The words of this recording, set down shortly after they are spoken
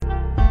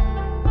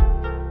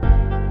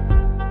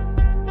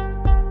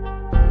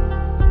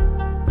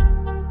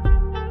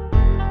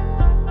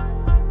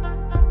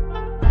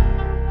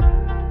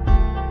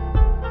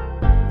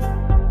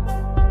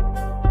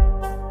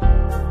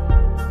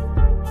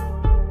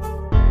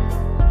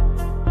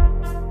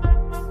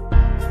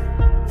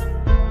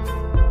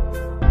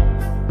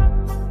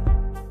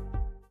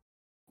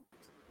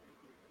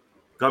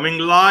Coming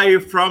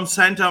live from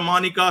Santa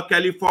Monica,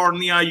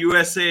 California,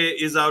 USA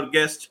is our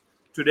guest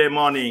today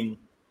morning.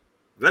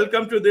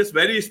 Welcome to this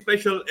very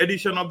special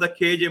edition of the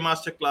KJ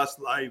Masterclass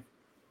Live,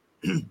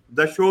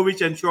 the show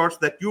which ensures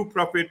that you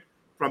profit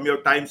from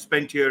your time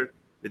spent here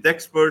with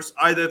experts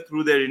either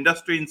through their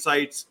industry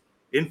insights,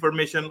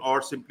 information,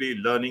 or simply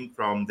learning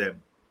from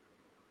them.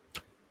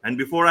 And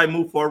before I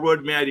move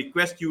forward, may I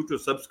request you to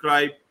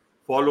subscribe,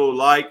 follow,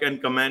 like, and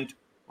comment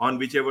on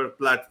whichever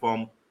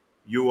platform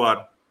you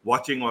are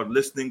watching or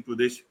listening to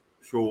this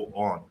show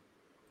on.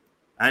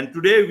 And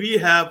today we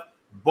have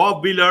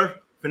Bob Wheeler,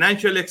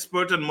 financial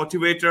expert and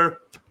motivator,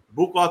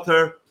 book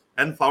author,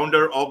 and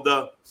founder of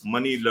the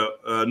Money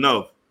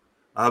Nerve.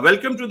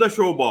 Welcome to the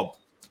show, Bob.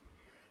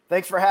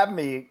 Thanks for having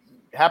me.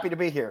 Happy to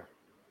be here.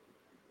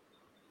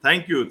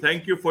 Thank you.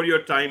 Thank you for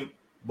your time,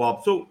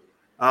 Bob. So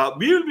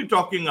we will be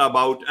talking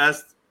about,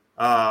 as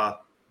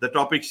the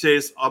topic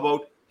says,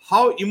 about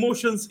how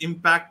emotions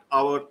impact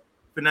our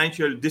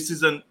financial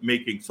decision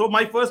making. So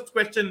my first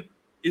question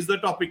is the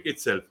topic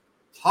itself.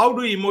 How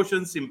do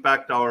emotions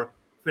impact our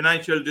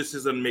financial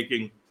decision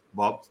making,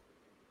 Bob?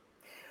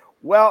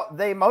 Well,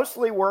 they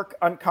mostly work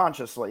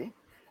unconsciously.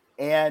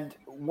 And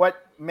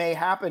what may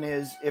happen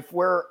is if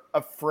we're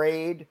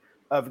afraid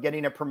of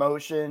getting a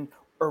promotion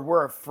or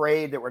we're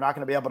afraid that we're not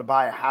going to be able to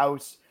buy a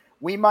house,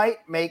 we might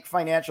make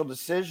financial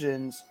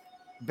decisions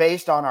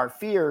based on our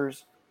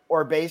fears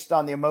or based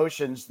on the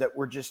emotions that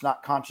we're just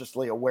not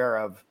consciously aware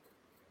of.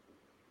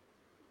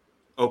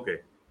 Okay.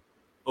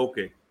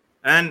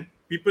 And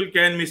people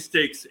can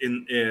mistakes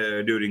in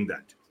during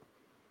that.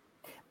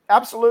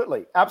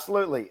 Absolutely.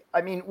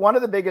 I mean, one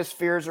of the biggest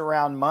fears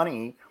around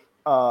money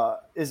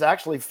is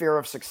actually fear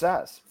of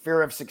success,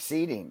 fear of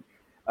succeeding.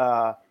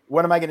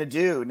 What am I going to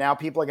do? Now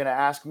people are going to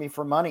ask me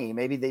for money.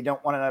 Maybe they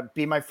don't want to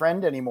be my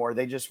friend anymore.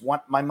 They just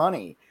want my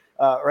money,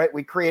 right?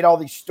 We create all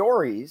these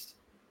stories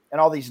and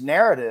all these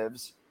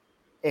narratives,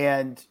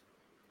 and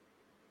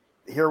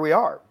here we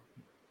are.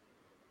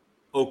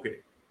 Okay.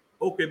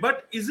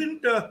 But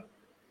isn't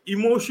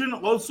emotion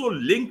also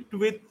linked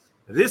with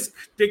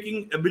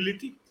risk-taking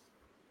ability?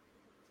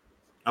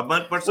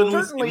 A person who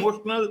is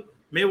emotional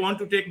may want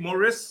to take more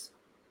risks.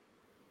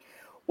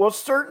 Well,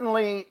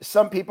 certainly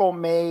some people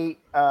may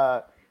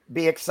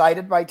be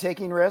excited by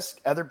taking risk.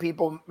 Other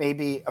people may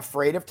be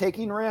afraid of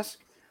taking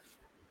risk.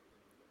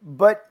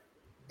 But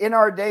in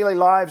our daily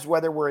lives,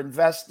 whether we're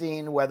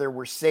investing, whether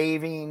we're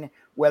saving,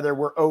 whether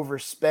we're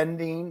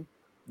overspending,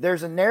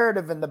 there's a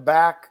narrative in the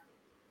back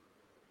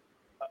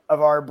of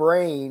our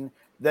brain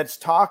that's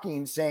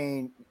talking,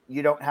 saying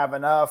you don't have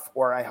enough,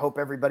 or I hope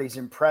everybody's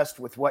impressed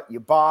with what you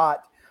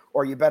bought,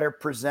 or you better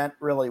present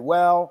really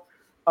well.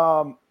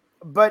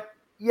 But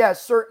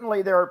yes,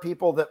 certainly there are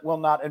people that will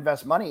not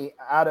invest money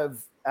out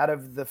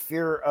of the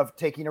fear of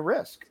taking a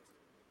risk,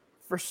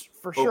 for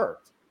sure.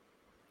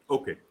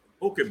 Okay,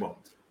 Bob.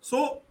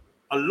 So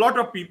a lot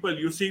of people,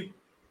 you see,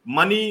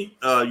 money.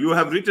 You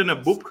have written a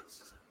book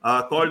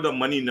called The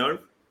Money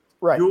Nerve.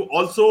 Right. You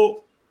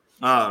also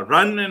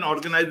run an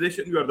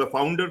organization. You are the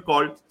founder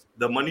called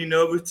The Money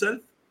Nerve itself.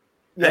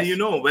 Yes. And you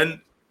know,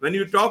 when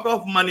you talk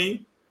of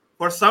money,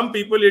 for some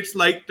people it's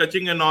like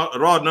touching a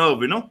raw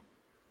nerve. You know.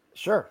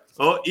 Sure.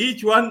 So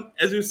each one,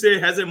 as you say,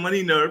 has a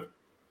money nerve.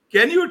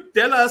 Can you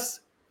tell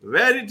us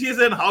where it is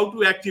and how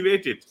to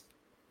activate it?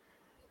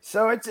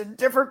 So it's in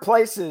different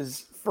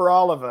places for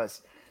all of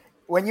us.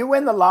 When you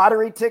win the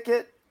lottery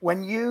ticket,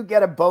 when you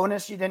get a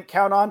bonus you didn't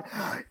count on,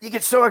 you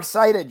get so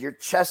excited. Your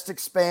chest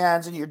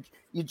expands and you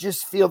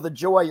just feel the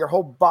joy. Your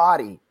whole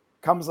body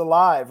comes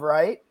alive,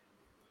 right?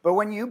 But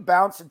when you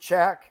bounce a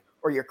check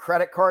or your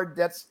credit card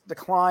gets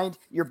declined,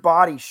 your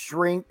body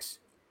shrinks.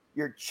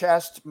 Your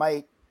chest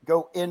might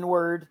go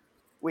inward.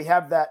 We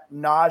have that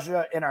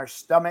nausea in our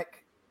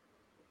stomach.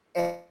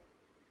 And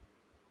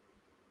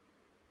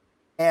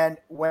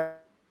when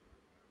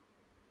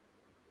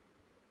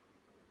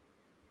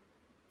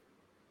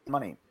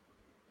money.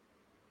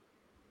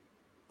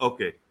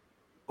 Okay.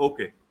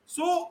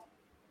 So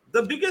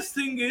the biggest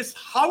thing is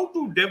how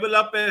to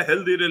develop a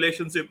healthy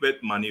relationship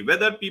with money.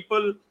 Whether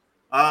people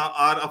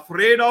are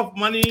afraid of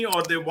money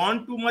or they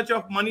want too much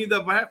of money,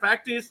 the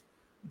fact is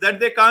that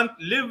they can't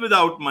live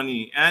without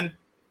money, and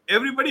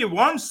everybody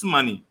wants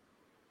money.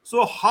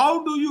 So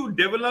how do you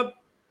develop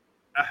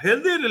a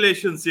healthy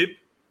relationship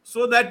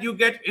so that you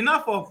get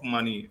enough of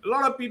money? A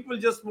lot of people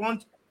just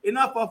want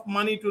enough of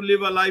money to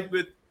live a life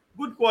with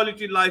good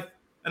quality life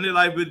and a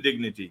life with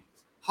dignity.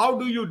 How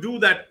do you do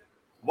that?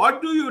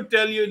 What do you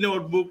tell in your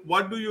book?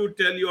 What do you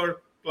tell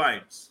your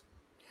clients?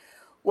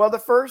 Well, the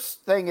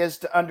first thing is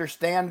to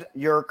understand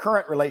your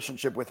current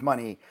relationship with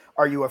money.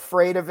 Are you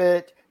afraid of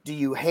it? Do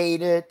you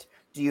hate it?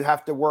 Do you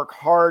have to work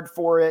hard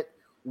for it?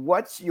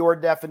 What's your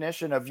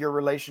definition of your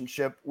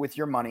relationship with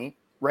your money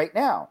right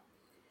now?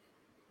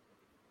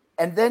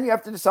 And then you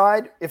have to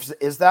decide,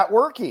 is that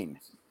working?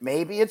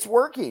 Maybe it's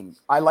working.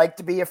 I like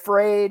to be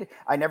afraid.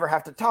 I never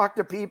have to talk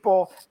to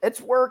people.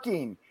 It's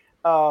working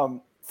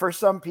for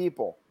some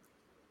people.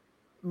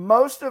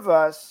 Most of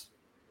us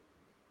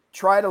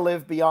try to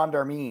live beyond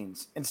our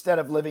means instead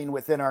of living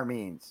within our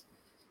means.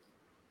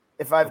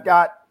 If I've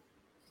got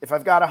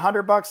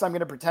 $100, I'm going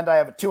to pretend I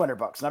have $200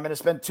 and I'm going to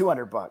spend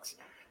 $200,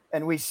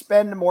 and we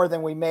spend more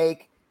than we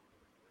make,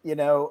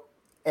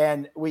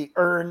 and we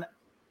earn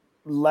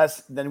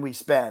less than we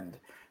spend.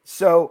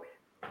 So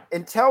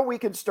until we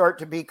can start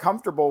to be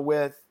comfortable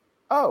with,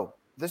 oh,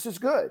 this is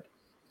good.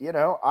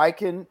 I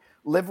can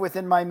live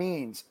within my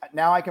means.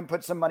 Now I can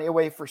put some money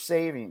away for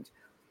savings.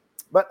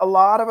 But a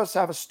lot of us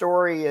have a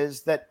story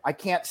is that I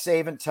can't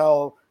save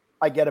until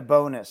I get a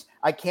bonus.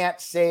 I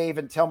can't save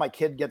until my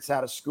kid gets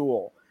out of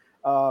school.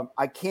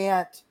 I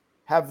can't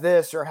have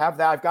this or have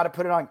that. I've got to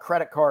put it on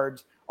credit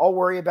cards. I'll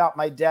worry about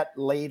my debt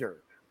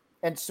later.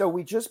 And so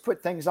we just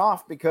put things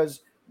off because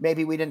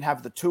maybe we didn't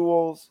have the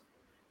tools.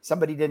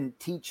 Somebody didn't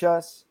teach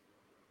us.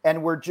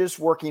 And we're just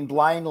working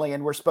blindly,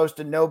 and we're supposed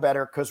to know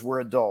better because we're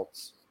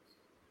adults.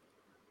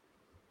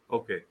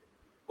 Okay.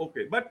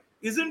 But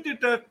isn't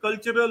it a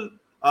cultural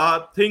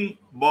thing,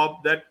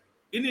 Bob, that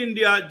in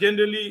India,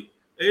 generally,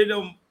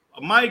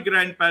 my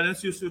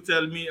grandparents used to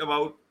tell me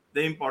about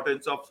the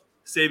importance of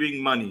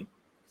saving money.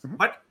 Mm-hmm.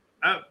 But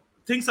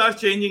things are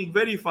changing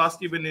very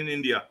fast, even in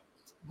India.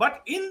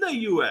 But in the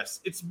US,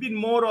 it's been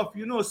more of,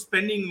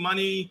 spending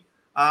money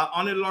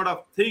on a lot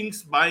of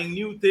things, buying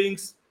new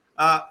things,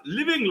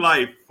 living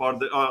life for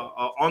the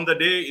on the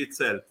day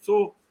itself.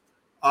 So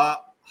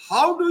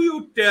how do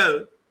you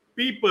tell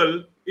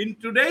people in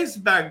today's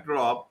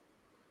backdrop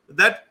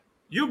that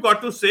you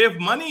got to save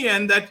money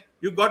and that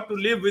you got to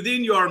live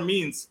within your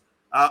means?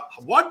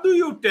 What do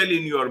you tell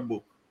in your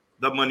book,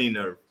 The Money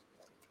Nerve?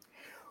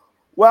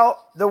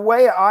 Well, the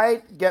way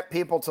I get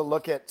people to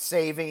look at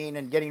saving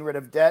and getting rid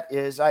of debt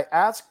is I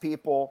ask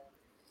people,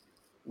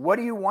 what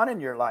do you want in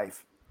your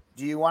life?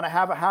 Do you want to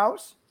have a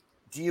house?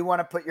 Do you want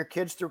to put your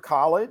kids through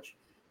college?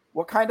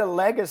 What kind of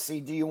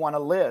legacy do you want to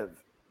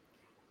live?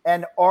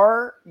 And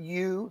are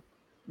you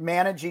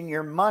managing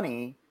your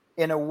money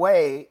in a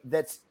way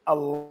that's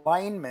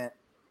alignment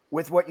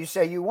with what you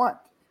say you want?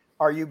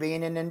 Are you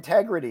being in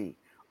integrity?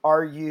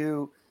 Are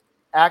you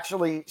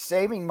actually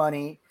saving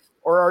money,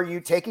 or are you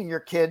taking your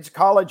kids'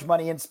 college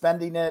money and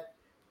spending it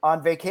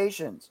on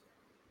vacations?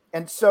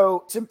 And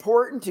so it's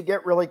important to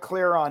get really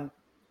clear on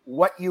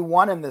what you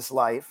want in this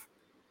life,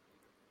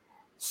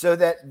 so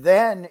that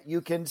then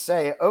you can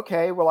say,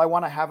 okay, well, I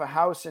want to have a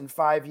house in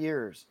 5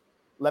 years.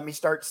 Let me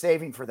start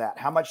saving for that.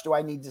 How much do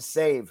I need to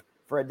save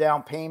for a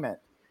down payment?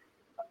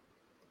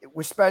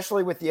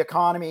 Especially with the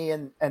economy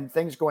and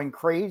things going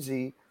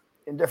crazy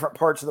in different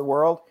parts of the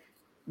world,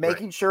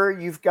 making sure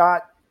you've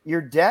got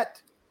your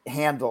debt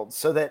handled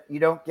so that you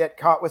don't get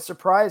caught with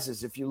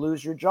surprises if you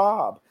lose your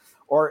job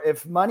or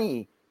if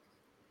money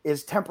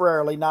is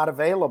temporarily not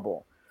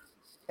available.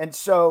 And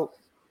so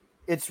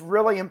it's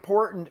really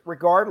important,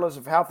 regardless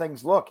of how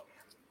things look.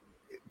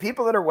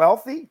 People that are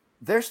wealthy,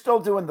 they're still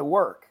doing the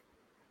work.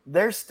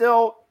 They're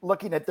still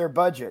looking at their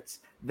budgets.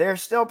 They're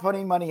still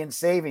putting money in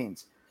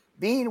savings.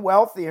 Being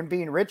wealthy and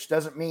being rich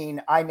doesn't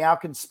mean I now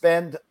can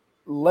spend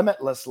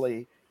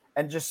limitlessly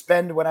and just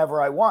spend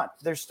whenever I want.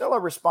 There's still a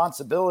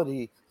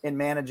responsibility in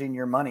managing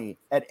your money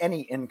at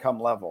any income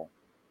level.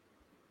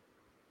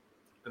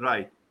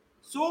 Right.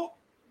 So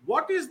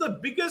what is the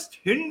biggest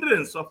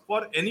hindrance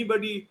for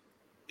anybody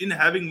in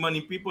having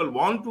money? People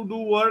want to do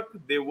work,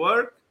 they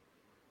work,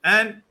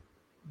 and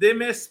they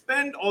may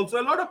spend also.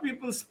 A lot of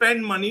people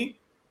spend money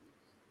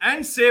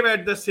and save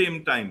at the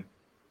same time.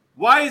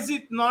 Why is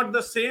it not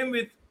the same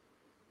with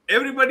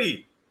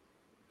everybody?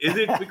 Is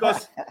it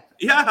because,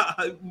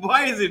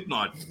 why is it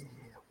not?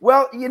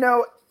 Well,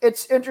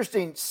 it's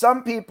interesting.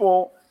 Some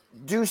people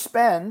do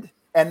spend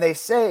and they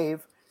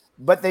save,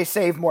 but they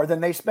save more than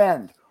they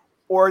spend,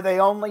 or they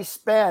only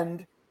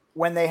spend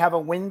when they have a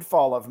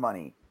windfall of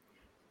money.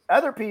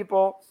 Other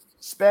people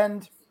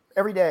spend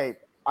every day.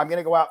 I'm going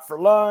to go out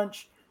for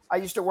lunch. I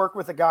used to work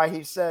with a guy.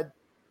 He said,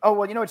 oh,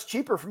 well, it's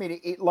cheaper for me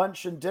to eat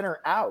lunch and dinner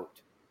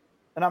out.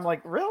 And I'm like,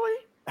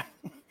 really?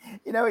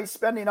 He's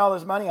spending all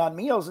his money on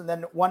meals and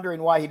then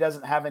wondering why he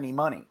doesn't have any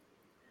money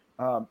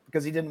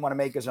because he didn't want to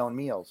make his own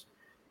meals.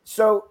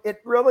 So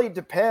it really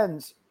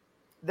depends.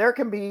 There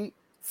can be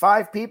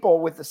 5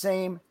 people with the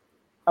same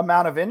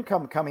amount of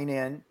income coming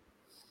in,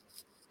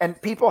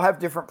 and people have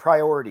different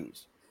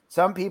priorities.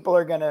 Some people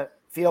are going to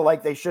feel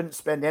like they shouldn't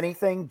spend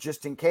anything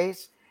just in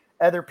case.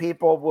 Other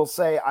people will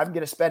say, I'm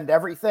going to spend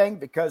everything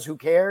because who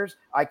cares?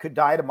 I could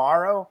die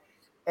tomorrow.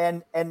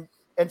 And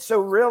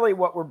so really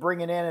what we're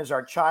bringing in is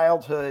our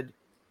childhood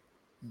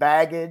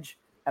baggage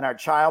and our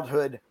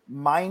childhood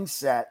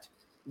mindset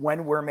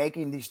when we're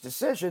making these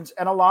decisions.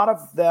 And a lot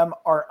of them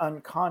are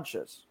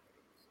unconscious.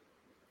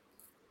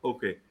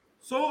 Okay.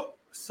 So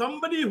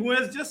somebody who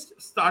has just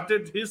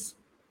started his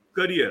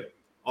career,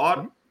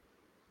 or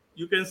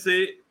you can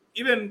say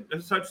even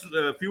such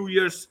a few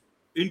years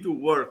into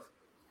work,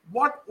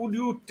 what would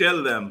you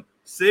tell them?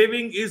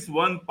 Saving is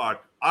one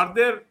part. Are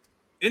there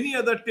any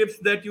other tips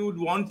that you would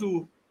want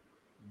to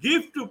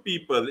give to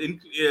people,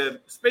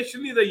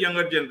 especially the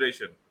younger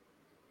generation?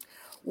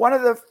 One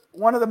of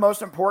the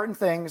most important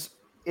things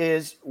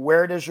is,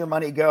 where does your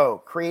money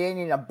go?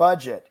 Creating a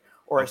budget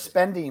or a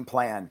spending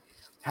plan.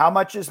 How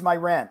much is my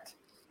rent?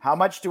 How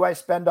much do I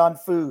spend on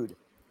food?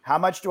 How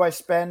much do I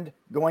spend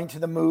going to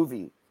the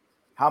movie?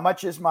 How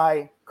much is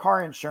my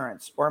car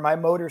insurance or my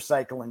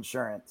motorcycle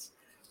insurance?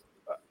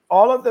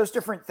 All of those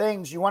different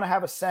things, you want to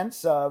have a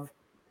sense of,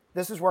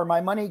 this is where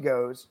my money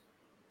goes,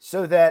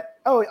 so that,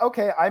 oh,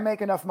 okay, I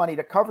make enough money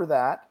to cover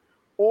that,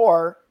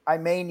 or I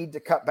may need to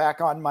cut back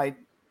on my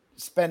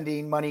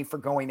spending money for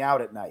going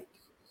out at night.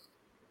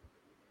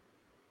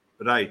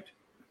 Right.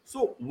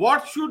 So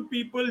what should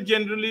people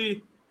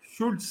generally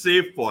should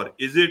save for?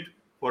 Is it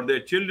for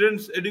their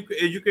children's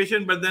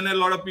education? But then a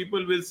lot of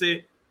people will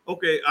say,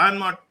 okay, I'm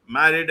not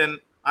married and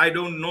I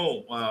don't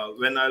know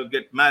when I'll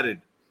get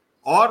married.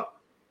 Or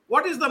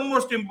what is the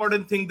most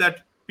important thing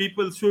that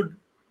people should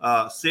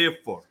save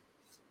for?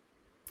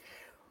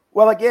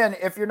 Well, again,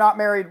 if you're not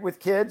married with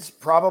kids,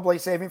 probably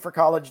saving for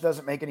college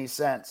doesn't make any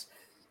sense.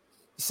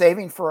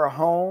 Saving for a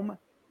home,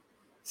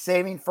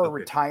 saving for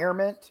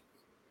retirement,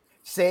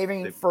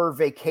 saving for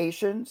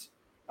vacations.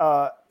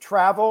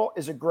 Travel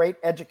is a great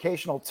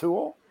educational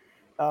tool.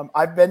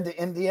 I've been to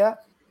India.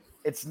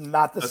 It's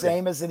not the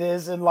same as it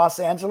is in Los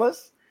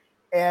Angeles.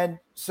 And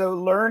so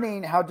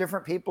learning how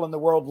different people in the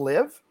world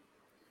live.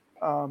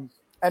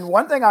 And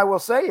one thing I will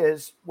say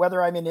is,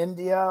 whether I'm in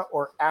India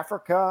or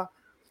Africa,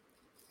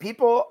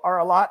 people are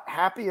a lot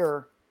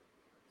happier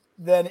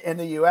than in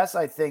the US,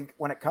 I think,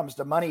 when it comes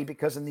to money,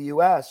 because in the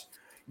US,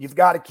 you've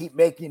got to keep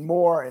making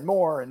more and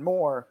more and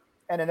more.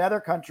 And in other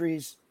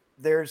countries,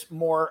 there's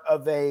more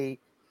of a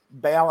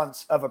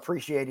balance of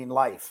appreciating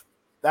life.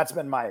 That's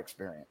been my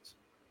experience.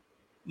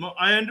 No,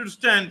 I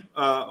understand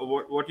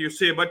what you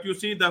say, but you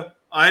see, the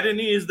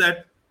irony is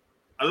that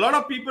a lot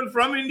of people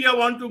from India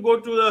want to go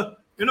to the,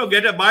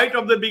 get a bite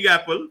of the Big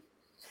Apple.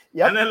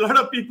 Yep. And a lot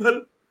of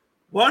people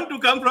want to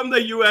come from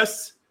the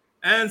US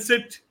and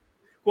sit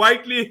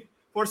quietly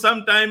for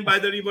some time by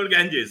the river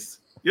Ganges.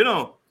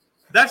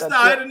 That's the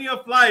irony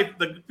of life.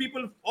 The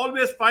people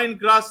always find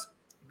grass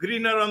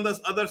greener on the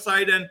other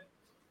side, and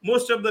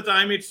most of the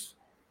time it's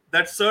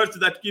that search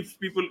that keeps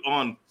people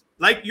on.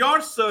 Like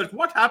your search,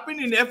 what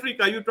happened in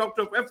Africa? You talked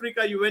of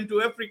Africa, you went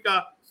to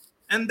Africa,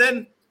 and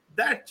then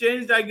that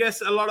changed, I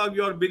guess, a lot of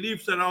your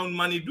beliefs around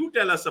money. Do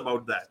tell us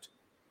about that.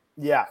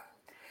 Yeah.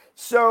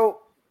 So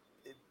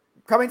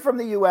coming from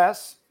the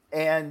US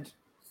and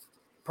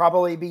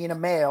probably being a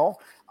male,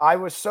 I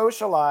was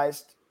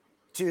socialized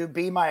to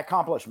be my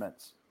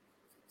accomplishments.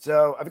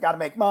 So I've got to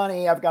make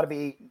money. I've got to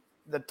be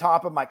the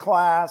top of my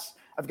class.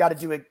 I've got to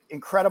do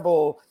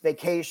incredible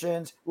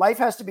vacations. Life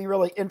has to be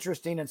really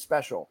interesting and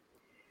special.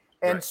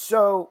 And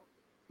so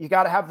you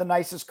got to have the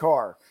nicest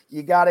car.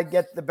 You got to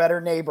get the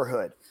better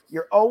neighborhood.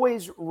 You're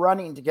always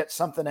running to get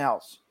something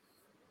else.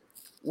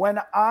 When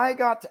I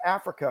got to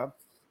Africa,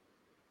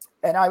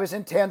 and I was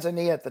in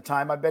Tanzania at the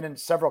time, I've been in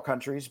several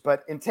countries,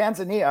 but in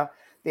Tanzania,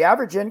 the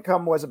average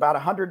income was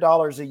about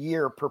 $100 a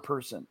year per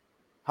person.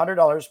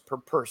 $100 per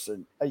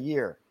person a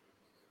year.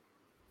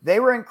 They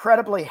were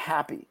incredibly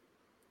happy.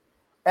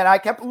 And I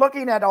kept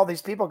looking at all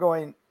these people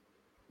going,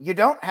 you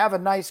don't have a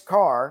nice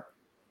car.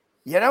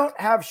 You don't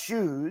have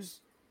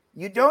shoes.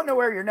 You don't know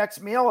where your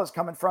next meal is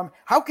coming from.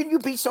 How can you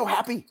be so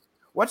happy?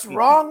 What's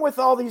wrong with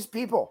all these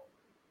people?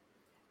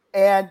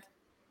 And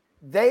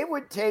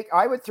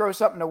I would throw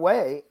something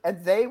away,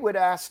 and they would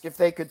ask if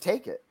they could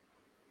take it.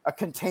 A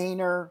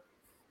container,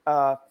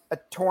 a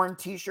torn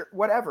t-shirt,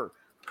 whatever.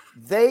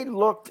 They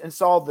looked and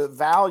saw the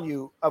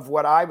value of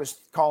what I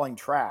was calling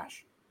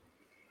trash.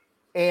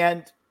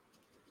 And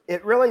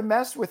it really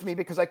messed with me,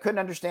 because I couldn't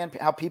understand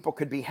how people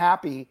could be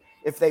happy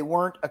if they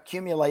weren't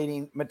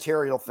accumulating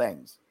material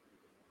things.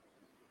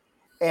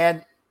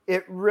 And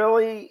it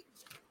really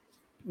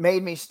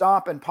made me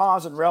stop and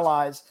pause and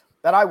realize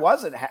that I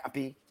wasn't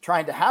happy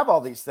trying to have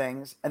all these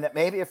things, and that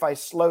maybe if I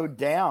slowed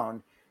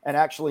down and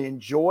actually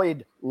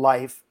enjoyed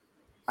life,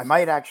 I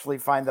might actually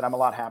find that I'm a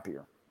lot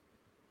happier.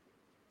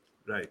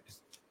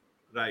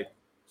 Right.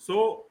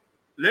 So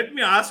let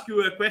me ask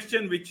you a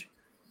question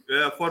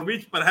for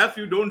which perhaps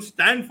you don't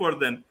stand for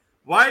then.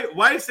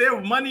 Why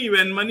save money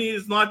when money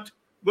is not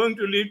going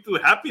to lead to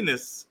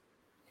happiness?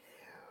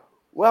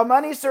 Well,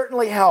 money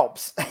certainly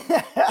helps.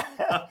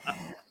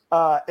 If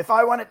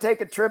I want to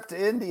take a trip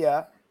to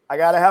India, I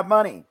got to have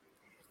money.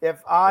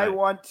 If I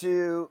want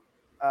to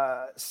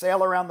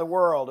sail around the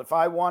world, if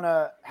I want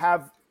to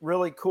have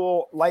really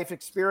cool life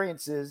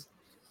experiences,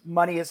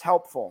 money is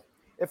helpful.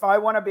 If I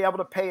want to be able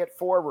to pay it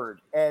forward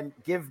and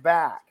give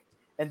back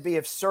and be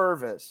of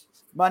service,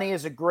 money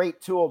is a great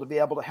tool to be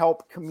able to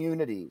help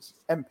communities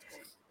and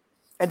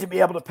to be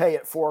able to pay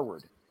it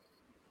forward.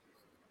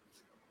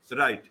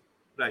 Right.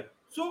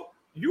 So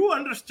you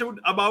understood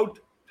about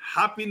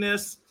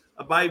happiness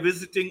by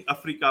visiting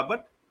Africa,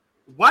 but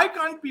why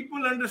can't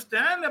people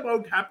understand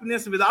about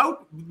happiness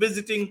without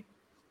visiting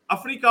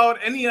Africa or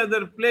any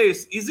other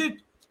place?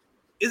 Isn't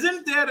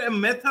there a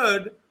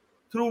method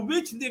through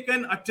which they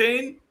can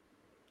attain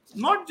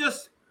not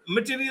just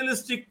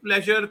materialistic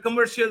pleasure,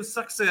 commercial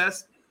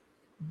success,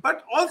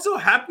 but also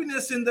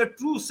happiness in the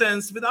true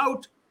sense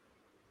without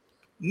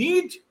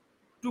need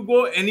to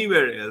go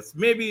anywhere else?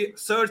 Maybe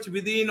search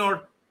within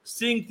or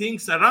seeing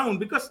things around,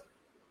 because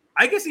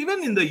I guess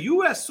even in the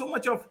US, so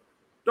much of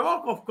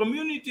talk of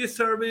community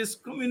service,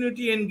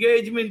 community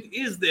engagement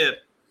is there.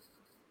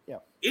 Yeah.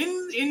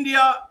 In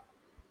India,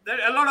 there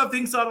a lot of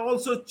things are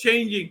also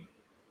changing.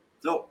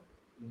 So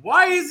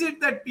why is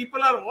it that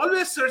people are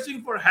always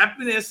searching for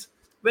happiness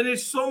when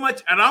it's so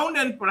much around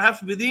and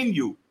perhaps within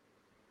you?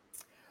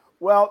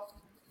 Well,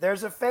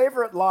 there's a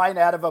favorite line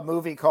out of a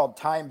movie called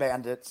Time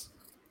Bandits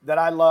that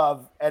I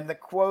love. And the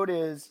quote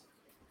is,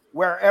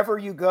 wherever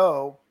you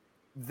go,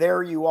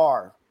 there you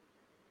are.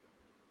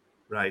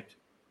 Right.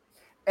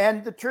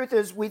 And the truth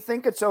is, we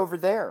think it's over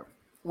there.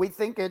 We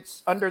think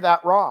it's under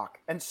that rock.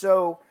 And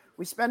so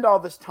we spend all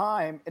this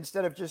time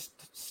instead of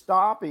just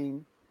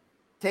stopping,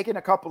 taking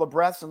a couple of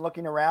breaths and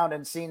looking around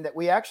and seeing that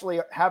we actually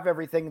have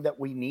everything that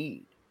we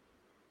need.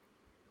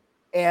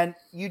 And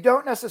you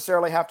don't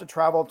necessarily have to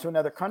travel to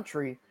another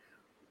country.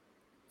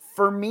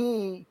 For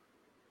me,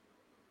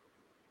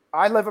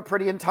 I live a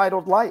pretty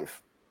entitled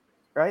life,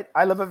 right?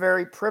 I live a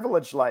very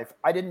privileged life.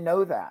 I didn't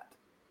know that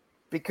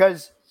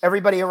because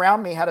everybody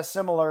around me had a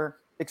similar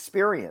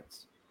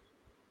experience.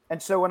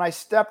 And so when I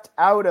stepped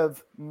out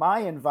of my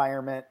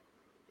environment,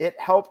 it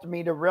helped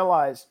me to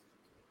realize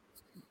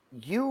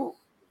you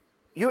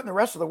and the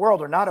rest of the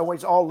world are not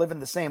always all living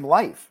the same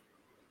life.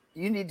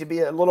 You need to be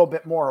a little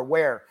bit more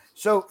aware.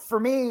 So for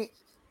me,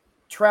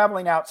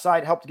 traveling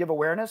outside helped give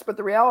awareness, but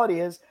the reality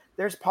is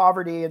there's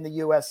poverty in the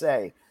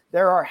USA.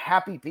 There are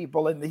happy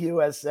people in the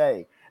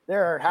USA.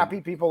 There are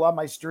happy people on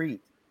my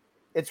street.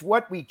 It's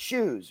what we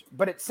choose,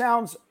 but it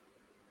sounds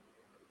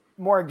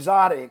more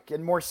exotic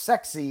and more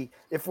sexy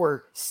if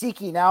we're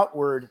seeking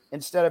outward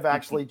instead of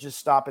actually just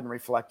stop and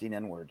reflecting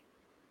inward.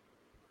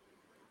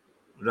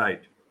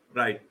 Right,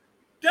 right.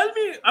 Tell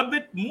me a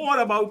bit more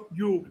about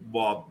you,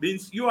 Bob.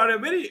 Means you are a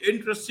very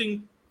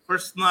interesting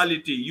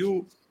personality.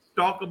 You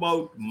talk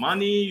about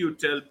money, you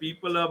tell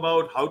people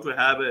about how to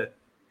have a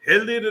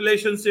healthy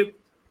relationship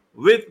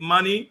with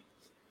money,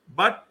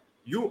 but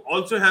you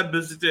also have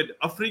visited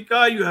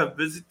Africa, you have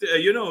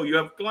visited, you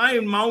have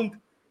climbed Mount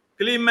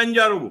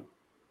Kilimanjaro,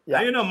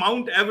 Yeah.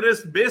 Mount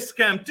Everest base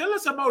camp. Tell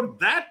us about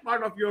that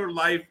part of your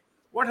life.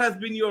 What has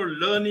been your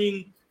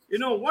learning?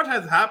 What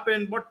has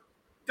happened?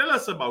 Tell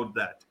us about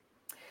that.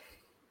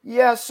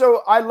 Yeah.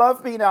 So I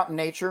love being out in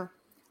nature,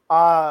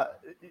 uh,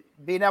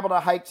 being able to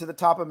hike to the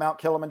top of Mount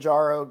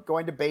Kilimanjaro,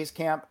 going to base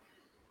camp.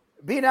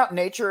 Being out in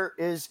nature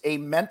is a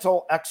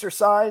mental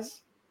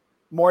exercise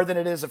more than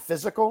it is a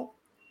physical.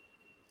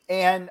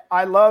 And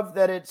I love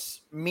that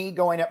it's me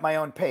going at my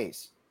own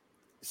pace.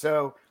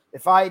 So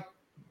if I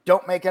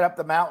don't make it up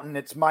the mountain,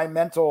 it's my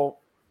mental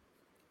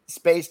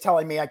space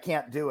telling me I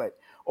can't do it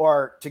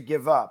or to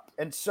give up.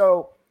 And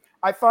so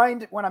I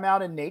find when I'm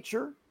out in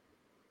nature,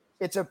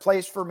 it's a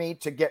place for me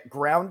to get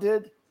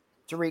grounded,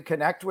 to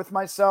reconnect with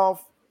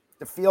myself,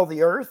 to feel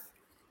the earth.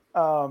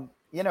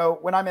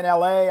 When I'm in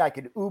LA, I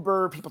could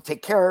Uber, people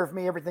take care of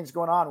me, everything's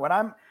going on. When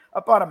I'm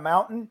up on a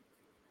mountain,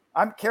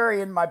 I'm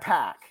carrying my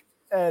pack.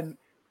 And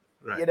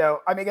Right.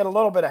 I may get a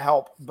little bit of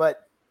help,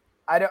 but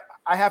I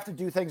have to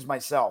do things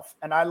myself.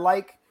 And I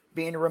like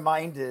being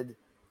reminded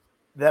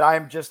that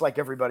I'm just like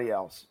everybody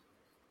else.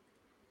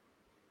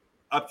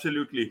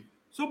 Absolutely.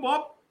 So,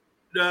 Bob,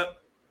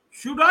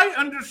 should I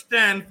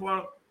understand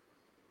for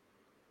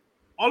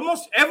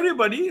almost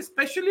everybody,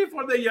 especially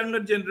for the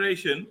younger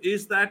generation,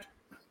 is that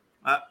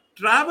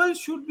travel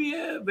should be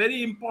a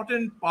very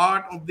important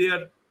part of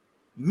their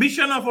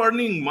mission of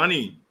earning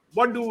money?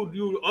 What do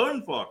you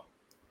earn for?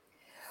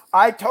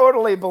 I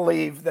totally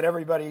believe that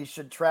everybody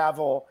should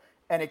travel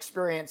and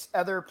experience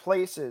other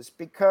places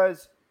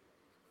because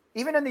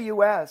even in the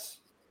US,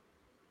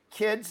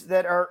 kids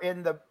that are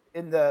in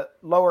the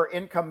lower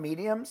income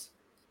mediums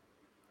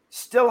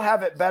still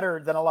have it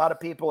better than a lot of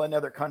people in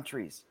other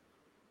countries.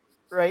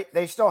 Right?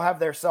 They still have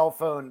their cell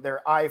phone,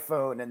 their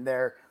iPhone, and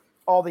their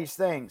all these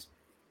things.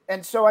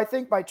 And so I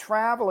think by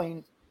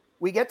traveling,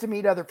 we get to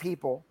meet other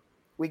people,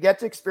 we get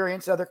to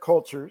experience other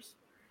cultures.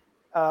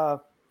 Uh,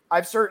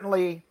 I've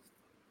certainly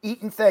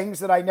eaten things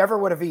that I never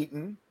would have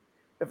eaten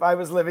if I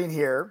was living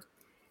here.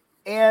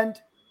 And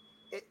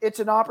it's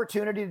an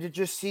opportunity to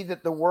just see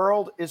that the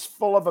world is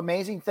full of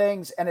amazing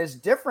things. And as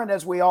different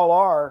as we all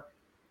are,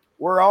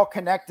 we're all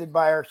connected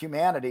by our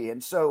humanity.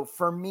 And so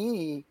for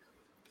me,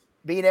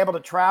 being able to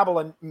travel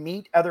and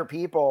meet other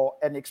people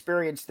and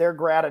experience their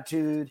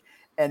gratitude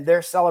and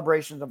their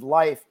celebrations of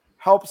life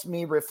helps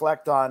me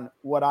reflect on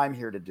what I'm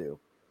here to do.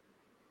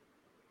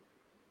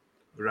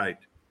 Right,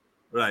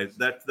 right.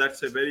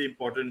 That's a very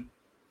important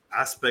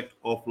aspect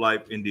of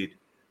life indeed.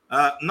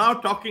 Now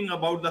talking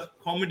about the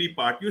comedy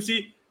part, you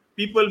see,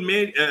 people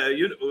made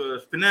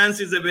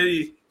finance is a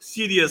very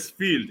serious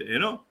field,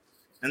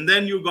 and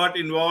then you got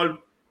involved,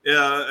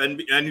 and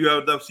you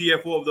are the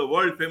CFO of the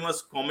world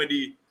famous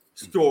comedy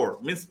store.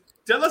 Means,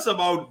 tell us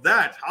about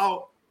that.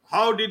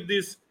 How did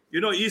this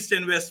East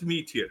and West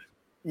meet here?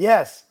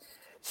 Yes.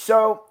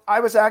 So I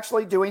was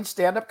actually doing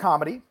stand-up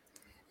comedy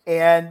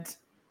and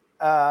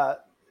uh,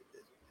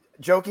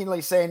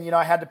 jokingly saying,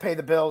 I had to pay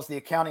the bills. The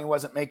accounting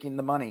wasn't making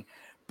the money.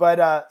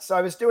 But so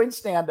I was doing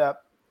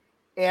stand-up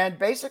and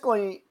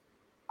basically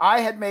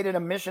I had made it a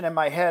mission in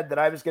my head that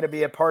I was going to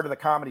be a part of the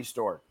Comedy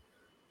Store.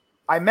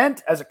 I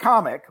meant as a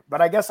comic,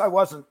 but I guess I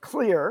wasn't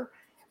clear.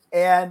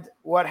 And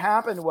what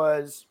happened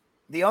was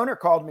the owner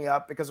called me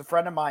up because a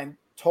friend of mine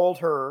told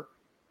her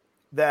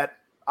that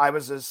I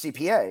was a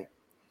CPA.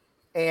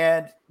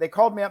 And they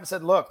called me up and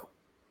said, look,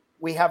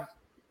 we're about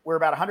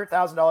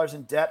 $100,000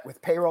 in debt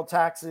with payroll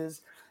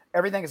taxes.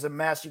 Everything is a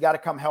mess. You got to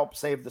come help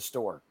save the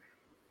store.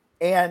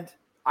 And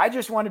I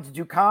just wanted to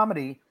do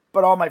comedy,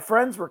 but all my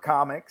friends were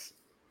comics.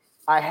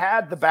 I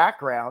had the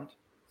background,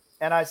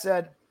 and I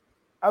said,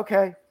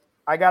 okay,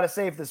 I got to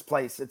save this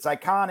place. It's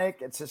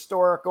iconic. It's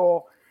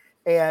historical.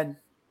 And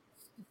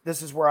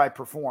this is where I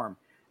perform.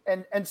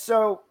 And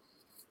so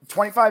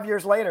 25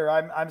 years later,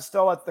 I'm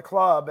still at the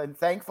club. And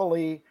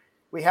thankfully,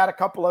 we had a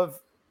couple of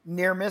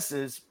near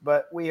misses,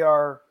 but we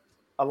are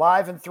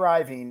alive and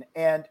thriving.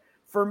 And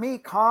for me,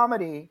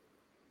 comedy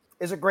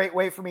is a great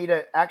way for me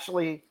to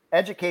actually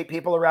educate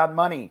people around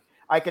money.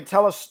 I can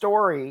tell a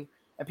story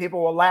and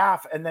people will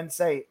laugh and then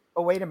say,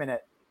 oh, wait a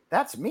minute,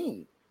 that's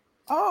me.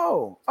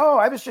 Oh,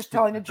 I was just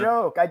telling a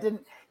joke.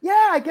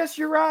 I guess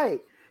you're right.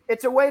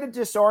 It's a way to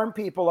disarm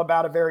people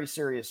about a very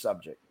serious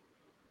subject.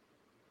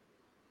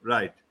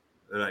 Right.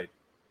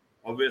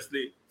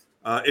 Obviously,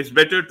 it's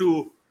better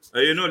to,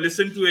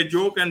 listen to a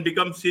joke and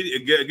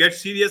get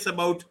serious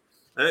about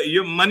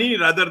your money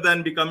rather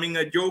than becoming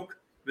a joke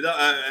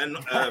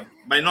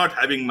by not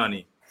having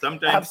money.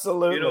 Sometimes,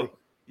 absolutely.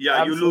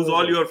 You lose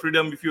all your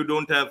freedom if you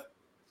don't have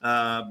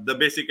the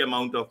basic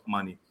amount of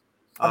money.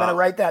 I'm going to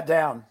write that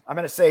down. I'm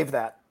going to save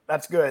that.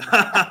 That's good.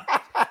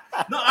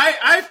 No,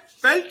 I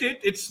felt it.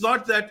 It's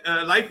not that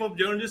life of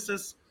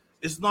journalists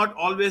is not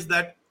always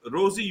that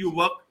rosy. You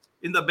work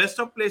in the best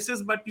of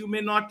places, but you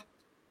may not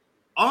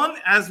earn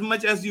as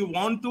much as you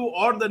want to,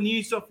 or the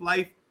needs of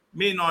life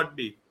may not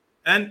be.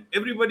 And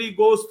everybody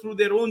goes through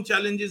their own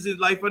challenges in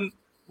life. And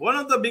one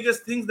of the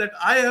biggest things that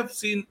I have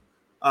seen,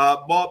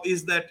 Bob,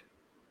 is that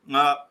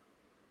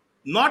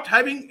not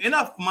having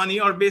enough money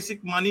or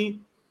basic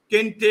money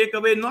can take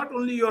away not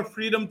only your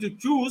freedom to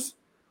choose,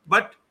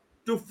 but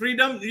your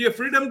freedom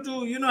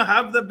to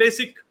have the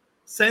basic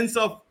sense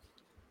of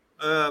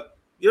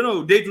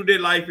day-to-day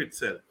life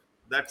itself.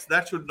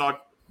 That should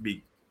not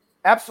be.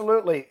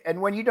 Absolutely.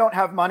 And when you don't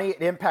have money,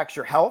 it impacts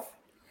your health.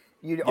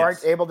 You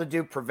aren't able to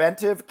do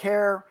preventive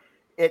care.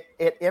 It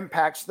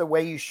impacts the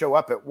way you show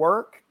up at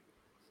work.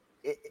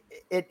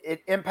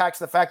 It impacts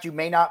the fact you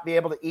may not be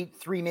able to eat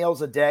 3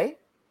 meals a day.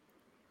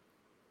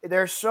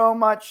 There's so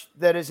much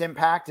that is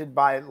impacted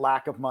by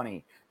lack of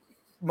money.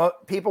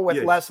 People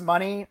with less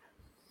money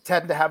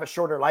tend to have a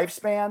shorter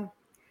lifespan.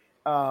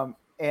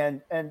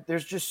 And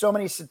there's just so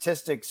many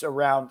statistics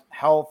around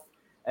health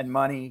and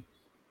money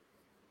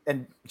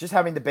and just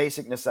having the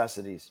basic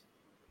necessities.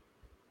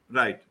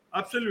 Right.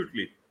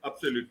 Absolutely.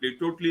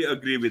 Totally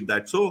agree with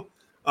that. So,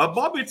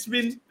 Bob, it's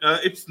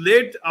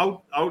late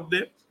out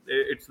there.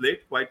 It's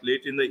quite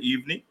late in the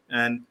evening.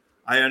 And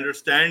I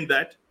understand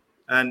that.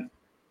 And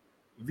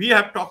we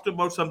have talked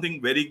about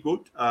something very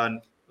good,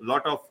 and a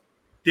lot of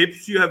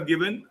tips you have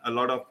given, a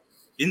lot of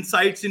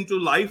insights into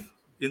life,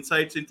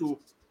 insights into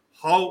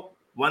how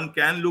one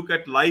can look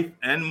at life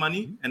and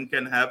money and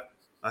can have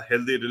a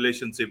healthy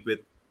relationship with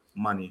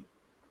money.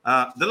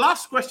 The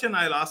last question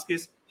I'll ask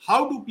is,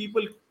 how do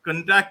people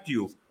contact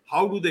you?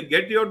 How do they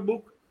get your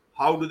book?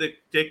 How do they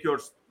take your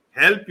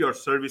help, your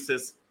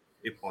services,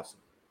 if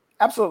possible?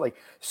 Absolutely.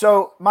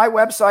 So my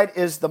website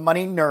is The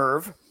Money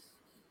Nerve.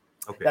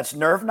 Okay. That's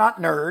nerve, not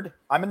nerd.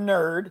 I'm a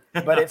nerd,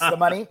 but it's The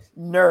Money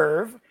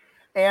Nerve.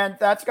 And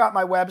that's got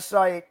my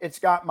website. It's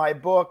got my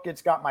book.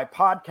 It's got my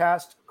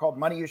podcast called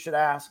Money You Should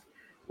Ask,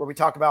 where we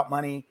talk about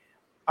money.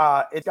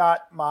 It's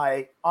got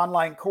my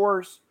online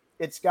course.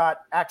 It's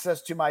got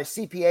access to my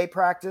CPA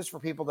practice for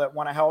people that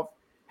want to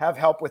have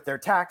help with their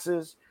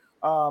taxes.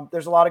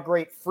 There's a lot of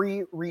great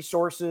free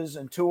resources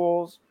and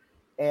tools,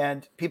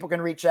 and people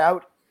can reach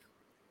out.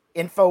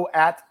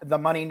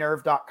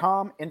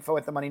 info@themoneynerve.com,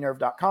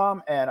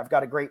 info@themoneynerve.com. And I've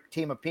got a great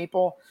team of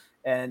people,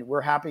 and we're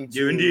happy to.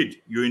 You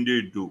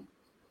indeed do.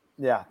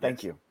 Yeah.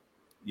 Thank you.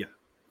 Yeah.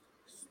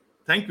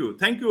 Thank you,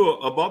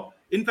 Bob.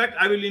 In fact,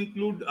 I will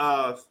include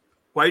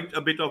quite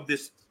a bit of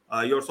this,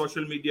 your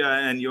social media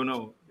and,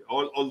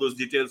 all those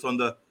details on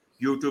the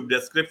YouTube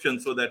description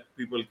so that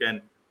people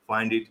can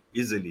find it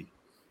easily.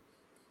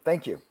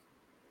 Thank you.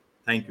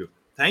 Thank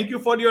you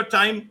for your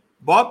time,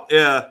 Bob.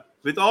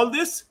 With all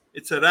this,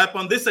 it's a wrap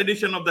on this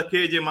edition of the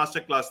KJ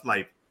Masterclass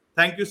Live.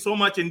 Thank you so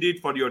much indeed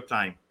for your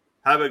time.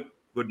 Have a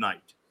good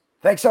night.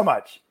 Thanks so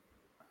much.